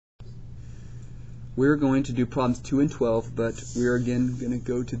we're going to do problems 2 and 12, but we're again going to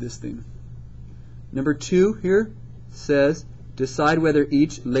go to this thing. Number 2 here says, decide whether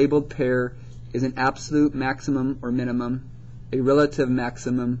each labeled pair is an absolute maximum or minimum, a relative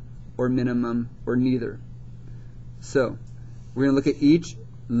maximum or minimum, or neither. So we're going to look at each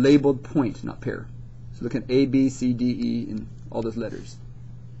labeled point, not pair. So look at A, B, C, D, E, and all those letters.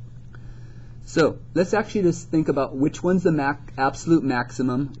 So let's actually just think about which one's the absolute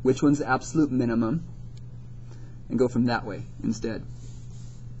maximum, which one's the absolute minimum, and go from that way instead.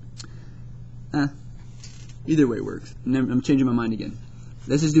 Either way works. I'm changing my mind again.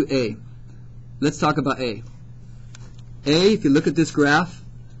 Let's just do A. Let's talk about A. A, if you look at this graph,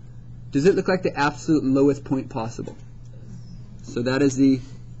 does it look like the absolute lowest point possible? So that is the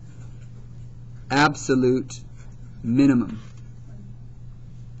absolute minimum.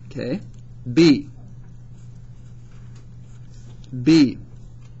 Okay. B. B.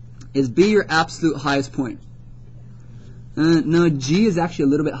 Is B your absolute highest point? No, G is actually a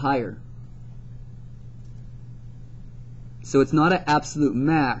little bit higher. So it's not an absolute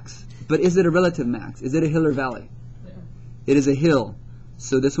max, but is it a relative max? Is it a hill or valley? Yeah. It is a hill.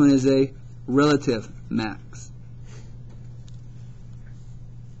 So this one is a relative max.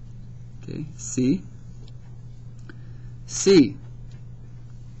 Okay, C. C.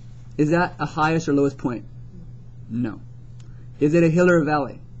 Is that a highest or lowest point? No. Is it a hill or a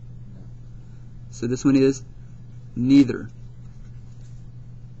valley? So this one is neither.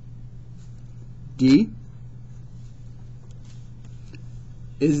 D.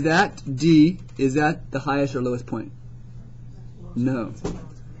 Is that D, is that the highest or lowest point? No.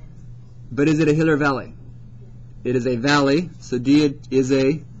 But is it a hill or valley? It is a valley, so D is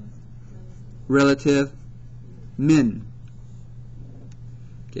a relative min.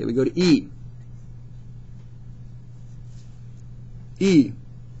 Okay, we go to E. E.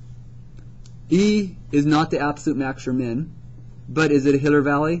 E is not the absolute max or min, but is it a hill or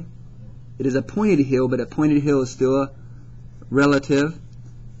valley? It is a pointed hill, but a pointed hill is still a relative,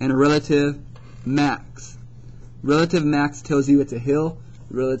 and a relative max. Relative max tells you it's a hill,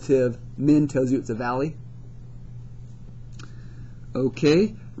 relative min tells you it's a valley.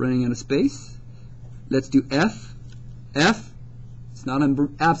 Okay, running out of space. Let's do F. F. It's not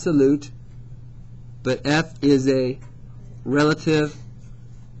an absolute, but F is a relative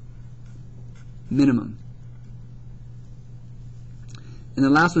minimum. And the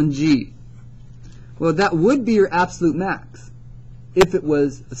last one, G. Well, that would be your absolute max if it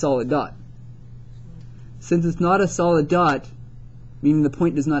was a solid dot. Since it's not a solid dot, meaning the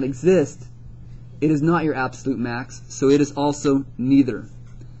point does not exist, it is not your absolute max, so it is also neither.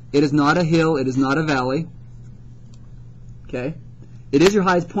 It is not a hill, it is not a valley. Okay? It is your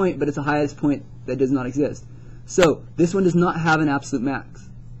highest point, but it's a highest point that does not exist. So this one does not have an absolute max.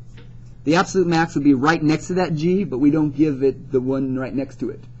 The absolute max would be right next to that G, but we don't give it the one right next to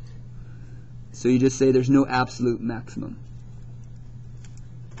it. So you just say there's no absolute maximum.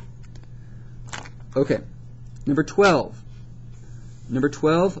 Okay, number 12. Number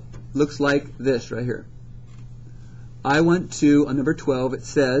 12 looks like this right here. I want to, on number 12, it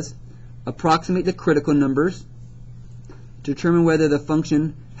says, approximate the critical numbers, determine whether the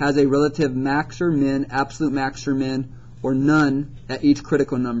function has a relative max or min, absolute max or min, or none at each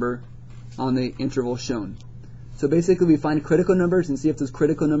critical number on the interval shown. So basically we find critical numbers and see if those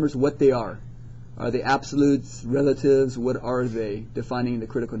critical numbers, what they are. Are they absolutes, relatives, what are they, defining the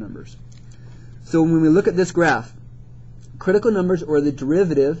critical numbers. So when we look at this graph, critical numbers or the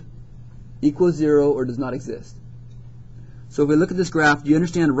derivative equals 0 or does not exist. So if we look at this graph, do you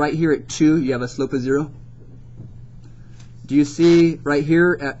understand right here at 2 you have a slope of 0? Do you see right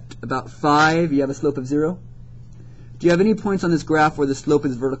here at about 5 you have a slope of 0? Do you have any points on this graph where the slope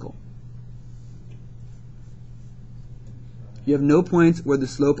is vertical? You have no points where the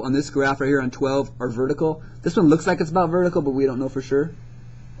slope on this graph right here on 12 are vertical. This one looks like it's about vertical, but we don't know for sure.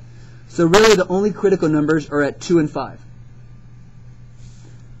 So really the only critical numbers are at 2 and 5.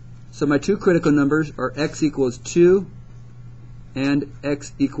 So my two critical numbers are x equals 2 and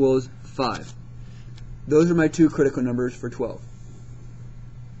x equals 5. Those are my two critical numbers for 12.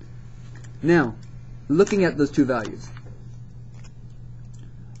 Now, looking at those two values,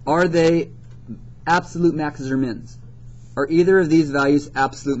 are they absolute maxes or mins? Are either of these values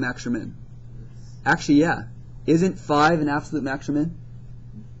absolute max or min? Actually, yeah. Isn't 5 an absolute max or min?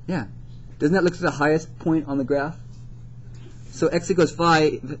 Yeah. Doesn't that look like the highest point on the graph? So x equals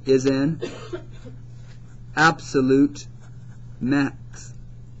 5 is an absolute max.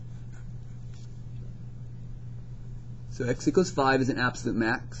 So x equals 5 is an absolute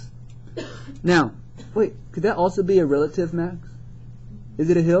max. Now, wait, could that also be a relative max? Is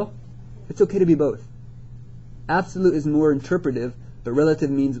it a hill? It's okay to be both. Absolute is more interpretive, but relative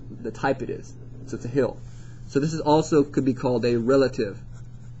means the type it is. So it's a hill. So this is also could be called a relative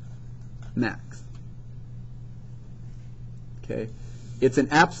max. Okay, it's an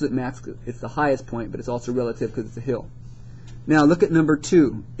absolute max. It's the highest point, but it's also relative because it's a hill. Now look at number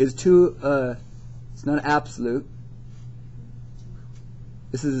 2. Is 2? It's not absolute.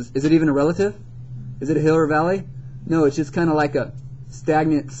 Is it even a relative? Is it a hill or valley? No, it's just kind of like a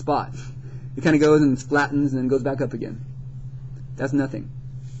stagnant spot. It kind of goes and flattens and then goes back up again. That's nothing.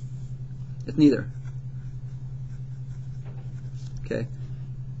 It's neither. Okay.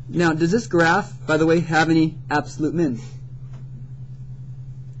 Now, does this graph, by the way, have any absolute min?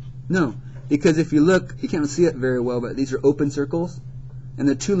 No, because if you look, you can't see it very well, but these are open circles, and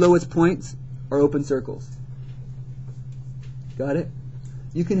the 2 lowest points are open circles. Got it?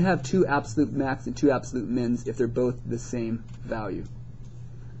 You can have 2 absolute max and 2 absolute mins if they're both the same value.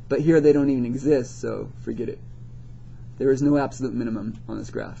 But here they don't even exist, so forget it. There is no absolute minimum on this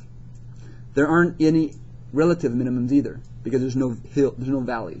graph. There aren't any relative minimums either, because there's no hill, there's no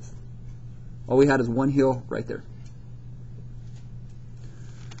valleys. All we had is one hill right there.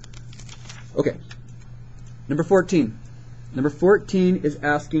 Okay, number 14. Number 14 is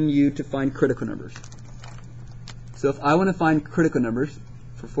asking you to find critical numbers. So if I want to find critical numbers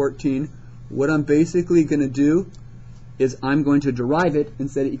for 14, what I'm basically going to do is I'm going to derive it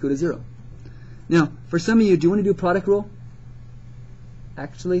and set it equal to 0. Now, for some of you, do you want to do a product rule?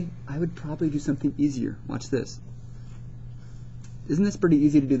 Actually, I would probably do something easier. Watch this. Isn't this pretty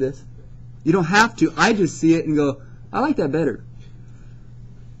easy to do this? You don't have to. I just see it and go, I like that better.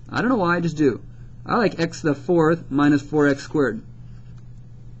 I don't know why, I just do. I like x to the 4th minus 4x squared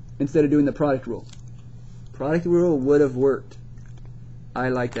instead of doing the product rule. Product rule would have worked. I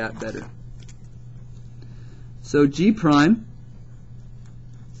like that better. So g prime,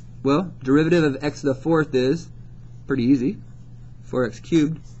 well, derivative of x to the 4th is pretty easy, 4x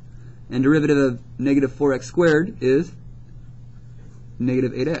cubed, and derivative of negative 4x squared is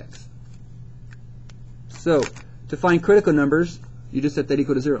negative 8x. So, to find critical numbers, you just set that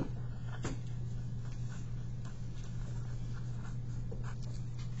equal to 0.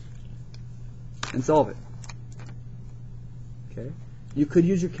 And solve it. Okay. You could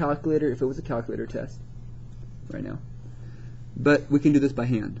use your calculator if it was a calculator test right now. But we can do this by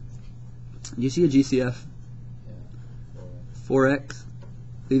hand. You see a GCF? 4x,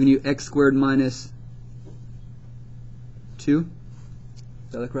 leaving you x squared minus 2. Does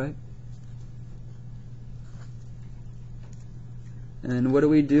that look right? And what do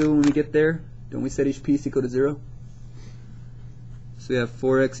we do when we get there? Don't we set each piece equal to 0? So we have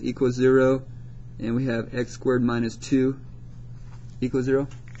 4x equals 0, and we have x squared minus 2 equals 0.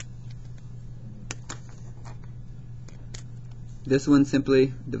 This one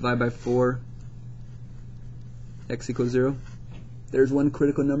simply divide by 4, x equals 0. There's one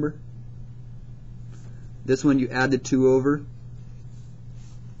critical number. This one you add the 2 over.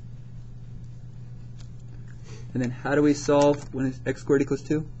 And then how do we solve when x squared equals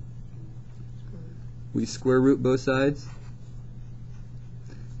 2? We square root both sides.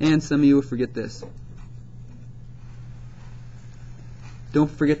 And some of you will forget this. Don't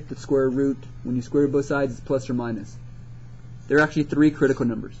forget the square root. When you square root both sides, it's plus or minus. There are actually 3 critical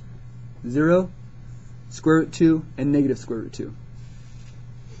numbers. 0, square root 2, and negative square root 2.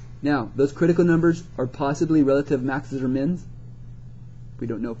 Now, those critical numbers are possibly relative maxes or mins. We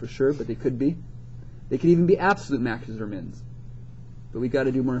don't know for sure, but they could be. They could even be absolute maxes or mins. But we got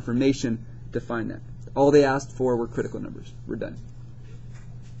to do more information to find that. All they asked for were critical numbers. We're done.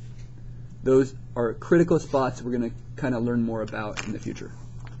 Those are critical spots we're going to kind of learn more about in the future.